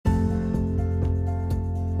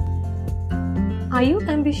Are you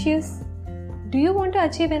ambitious? Do you want to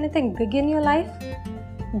achieve anything big in your life?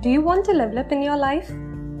 Do you want to level up in your life?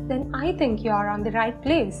 Then I think you are on the right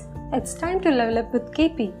place. It's time to level up with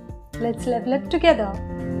KP. Let's level up together.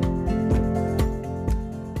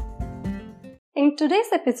 In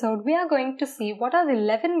today's episode, we are going to see what are the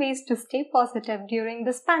 11 ways to stay positive during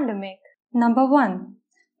this pandemic. Number 1.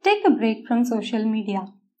 Take a break from social media.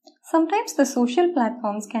 Sometimes the social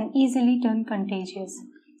platforms can easily turn contagious.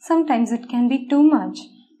 Sometimes it can be too much,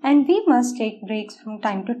 and we must take breaks from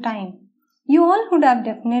time to time. You all would have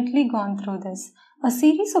definitely gone through this. A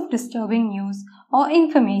series of disturbing news or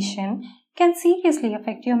information can seriously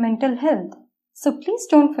affect your mental health. So please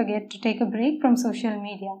don't forget to take a break from social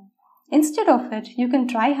media. Instead of it, you can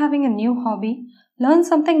try having a new hobby, learn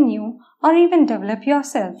something new, or even develop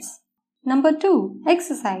yourselves. Number 2.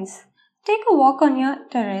 Exercise. Take a walk on your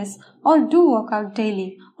terrace or do workout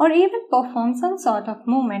daily or even perform some sort of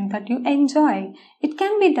movement that you enjoy. It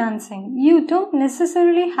can be dancing. You don't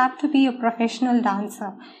necessarily have to be a professional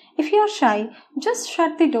dancer. If you're shy, just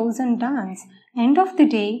shut the doors and dance. End of the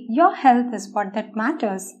day, your health is what that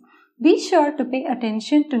matters. Be sure to pay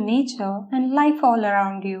attention to nature and life all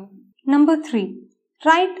around you. Number 3.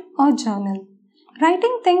 Write or journal.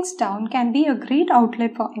 Writing things down can be a great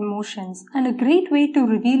outlet for emotions and a great way to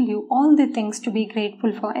reveal you all the things to be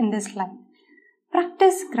grateful for in this life.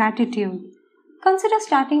 Practice gratitude. Consider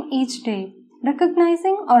starting each day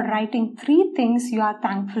recognizing or writing 3 things you are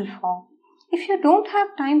thankful for. If you don't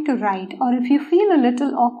have time to write or if you feel a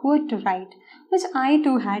little awkward to write, which I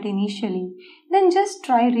too had initially, then just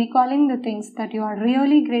try recalling the things that you are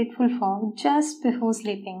really grateful for just before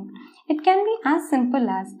sleeping. It can be as simple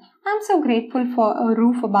as, I'm so grateful for a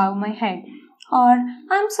roof above my head, or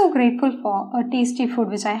I'm so grateful for a tasty food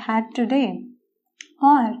which I had today.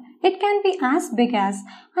 Or it can be as big as,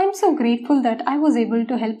 I'm so grateful that I was able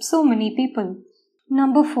to help so many people.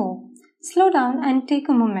 Number 4. Slow down and take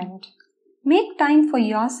a moment. Make time for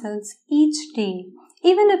yourselves each day,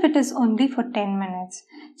 even if it is only for 10 minutes.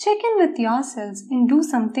 Check in with yourselves and do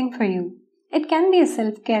something for you. It can be a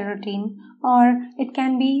self-care routine, or it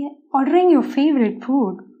can be ordering your favorite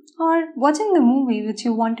food, or watching the movie which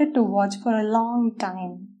you wanted to watch for a long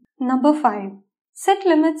time. Number 5. Set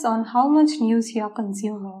limits on how much news you are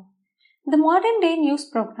consuming. The modern day news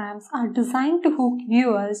programs are designed to hook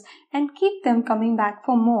viewers and keep them coming back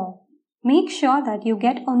for more. Make sure that you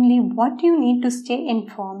get only what you need to stay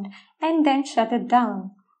informed and then shut it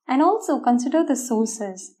down. And also consider the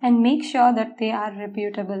sources and make sure that they are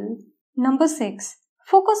reputable. Number 6.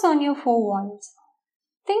 Focus on your 4 walls.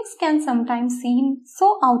 Things can sometimes seem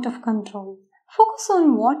so out of control. Focus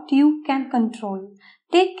on what you can control.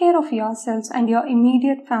 Take care of yourselves and your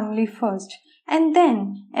immediate family first, and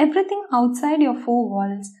then everything outside your 4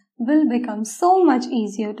 walls will become so much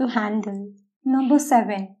easier to handle. Number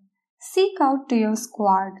 7. Seek out to your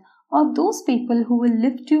squad or those people who will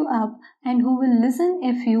lift you up and who will listen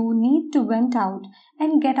if you need to vent out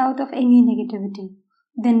and get out of any negativity.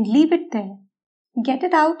 Then leave it there. Get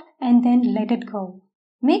it out and then let it go.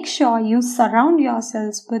 Make sure you surround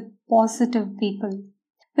yourselves with positive people.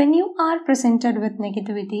 When you are presented with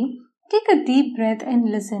negativity, take a deep breath and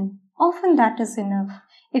listen. Often that is enough.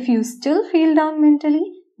 If you still feel down mentally,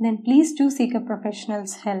 then please do seek a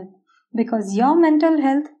professional's help, because your mental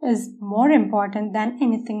health is more important than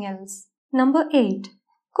anything else. Number 8.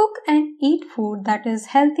 Cook and eat food that is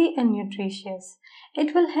healthy and nutritious.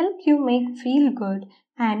 It will help you feel good,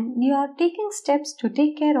 and you are taking steps to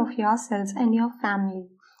take care of yourselves and your family.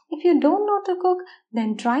 If you don't know to cook,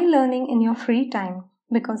 then try learning in your free time,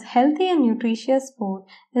 because healthy and nutritious food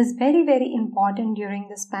is very, very important during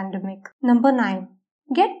this pandemic. Number 9.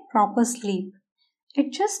 Get proper sleep.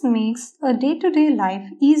 It just makes a day-to-day life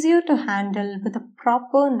easier to handle with a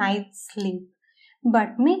proper night's sleep.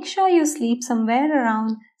 But make sure you sleep somewhere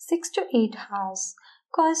around 6 to 8 hours,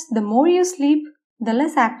 cause the more you sleep, the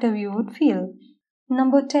less active you would feel.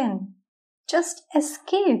 Number 10. Just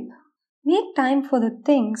escape. Make time for the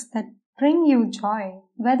things that bring you joy,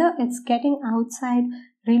 whether it's getting outside,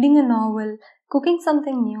 reading a novel, cooking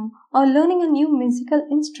something new, or learning a new musical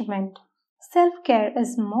instrument. Self-care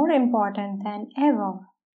is more important than ever.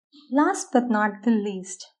 Last but not the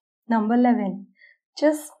least, number 11.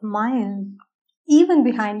 Just smile. Even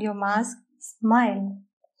behind your mask, smile.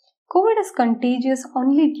 COVID is contagious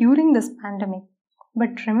only during this pandemic.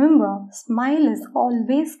 But remember, smile is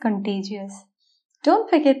always contagious. Don't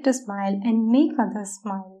forget to smile and make others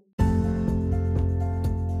smile.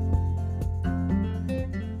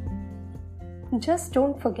 just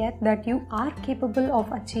don't forget that you are capable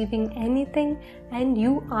of achieving anything and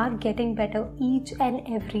you are getting better each and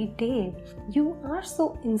every day. You are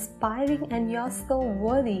so inspiring and you're so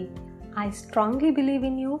worthy. I strongly believe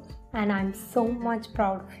in you and I'm so much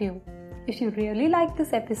proud of you. If you really like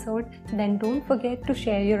this episode, then don't forget to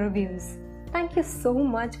share your reviews. Thank you so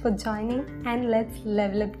much for joining and let's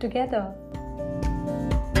level up together.